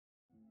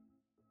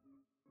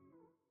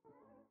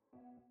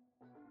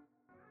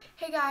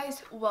Hey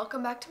guys,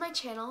 welcome back to my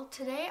channel.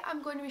 Today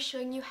I'm going to be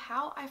showing you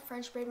how I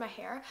French braid my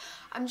hair.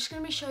 I'm just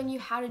going to be showing you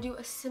how to do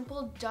a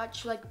simple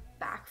Dutch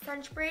back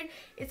French braid.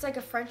 It's like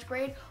a French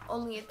braid,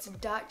 only it's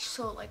Dutch,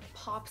 so it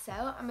pops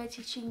out. I'm going to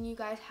be teaching you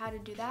guys how to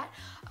do that.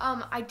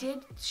 I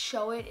did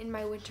show it in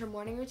my winter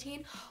morning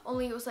routine,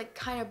 only it was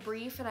kind of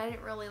brief and I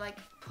didn't really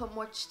put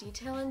much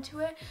detail into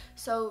it.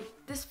 So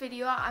this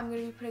video I'm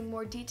going to be putting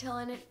more detail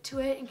into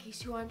it in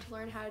case you want to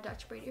learn how to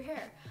Dutch braid your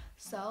hair.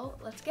 So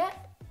let's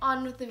get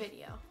on with the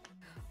video.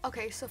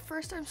 Okay, so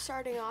first I'm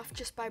starting off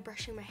just by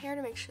brushing my hair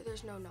to make sure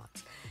there's no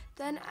knots.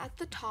 Then at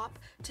the top,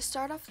 to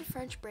start off the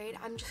French braid,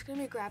 I'm just going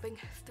to be grabbing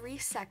 3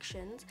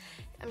 sections.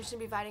 I'm just going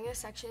to be dividing a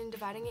section and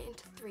dividing it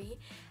into 3.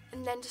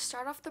 And then to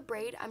start off the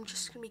braid, I'm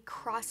just going to be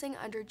crossing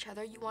under each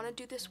other. You want to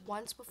do this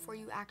once before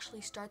you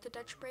actually start the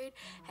Dutch braid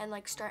and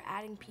start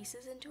adding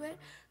pieces into it.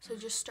 So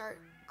just start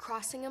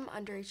crossing them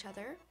under each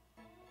other.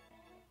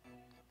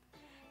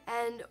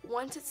 And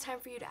once it's time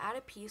for you to add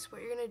a piece,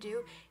 what you're going to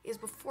do is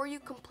before you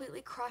completely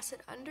cross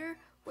it under,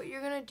 what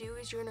you're going to do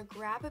is you're going to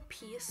grab a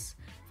piece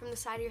from the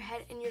side of your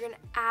head and you're going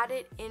to add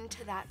it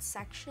into that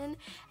section.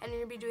 And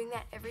you're going to be doing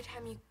that every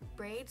time you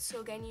braid. So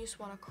again, you just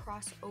want to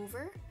cross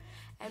over.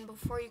 And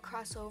before you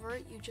cross over,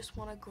 you just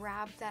want to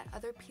grab that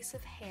other piece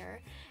of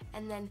hair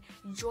and then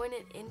join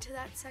it into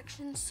that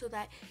section so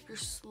that you're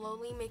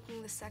slowly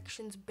making the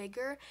sections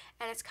bigger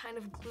and it's kind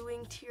of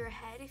gluing to your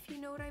head, if you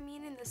know what I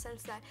mean, in the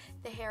sense that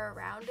the hair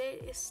around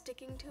it is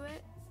sticking to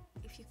it.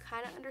 If you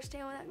kind of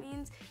understand what that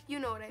means, you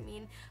know what I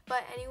mean.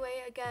 But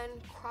anyway, again,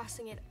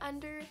 crossing it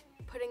under,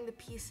 putting the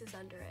pieces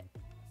under it.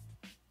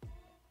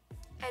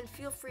 And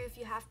feel free if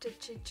you have to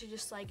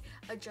just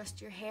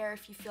adjust your hair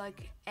if you feel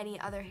like any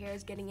other hair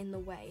is getting in the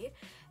way.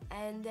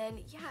 And then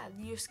yeah,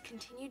 you just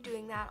continue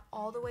doing that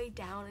all the way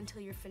down until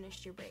you're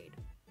finished your braid.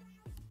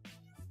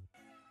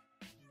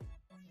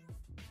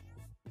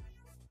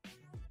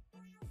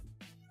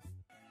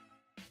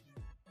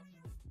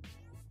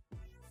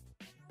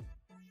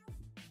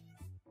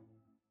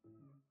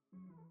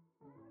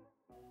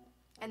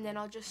 And then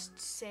I'll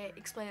just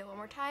explain it one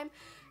more time.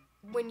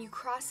 When you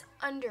cross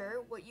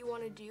under, what you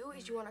want to do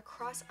is you want to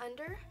cross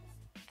under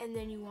and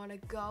then you want to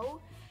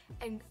go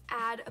and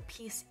add a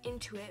piece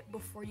into it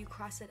before you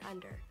cross it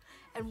under.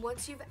 And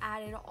once you've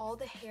added all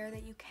the hair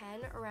that you can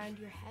around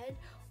your head,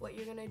 what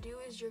you're going to do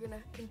is you're going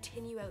to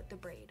continue out the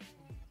braid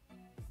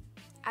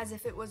as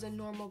if it was a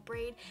normal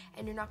braid,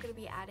 and you're not going to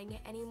be adding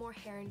any more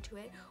hair into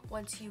it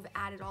once you've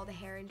added all the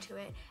hair into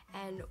it.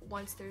 And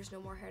once there's no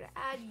more hair to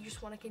add, you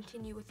just want to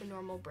continue with the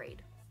normal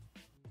braid.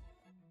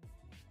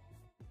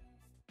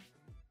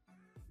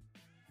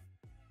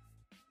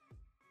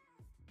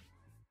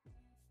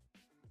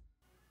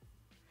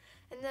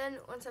 And then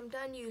once I'm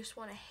done, you just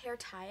want to hair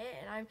tie it,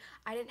 and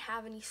I didn't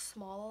have any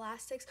small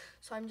elastics,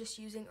 so I'm just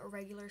using a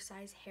regular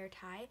size hair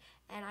tie,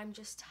 and I'm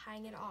just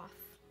tying it off.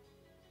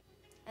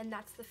 And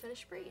that's the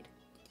finished braid.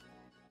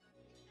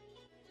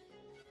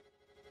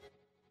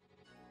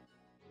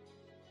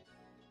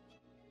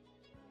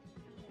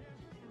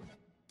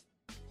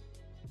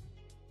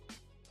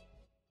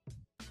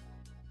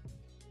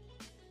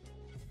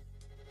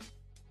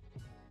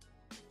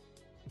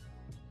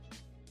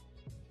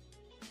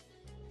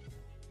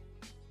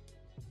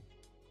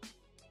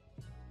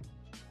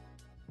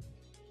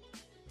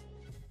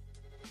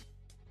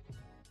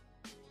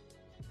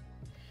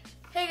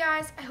 Hey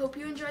guys, I hope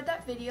you enjoyed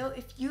that video.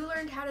 If you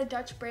learned how to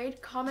Dutch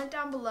braid, comment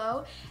down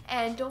below,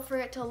 and don't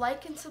forget to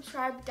like and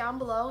subscribe down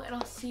below, and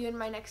I'll see you in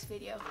my next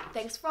video.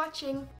 Thanks for watching.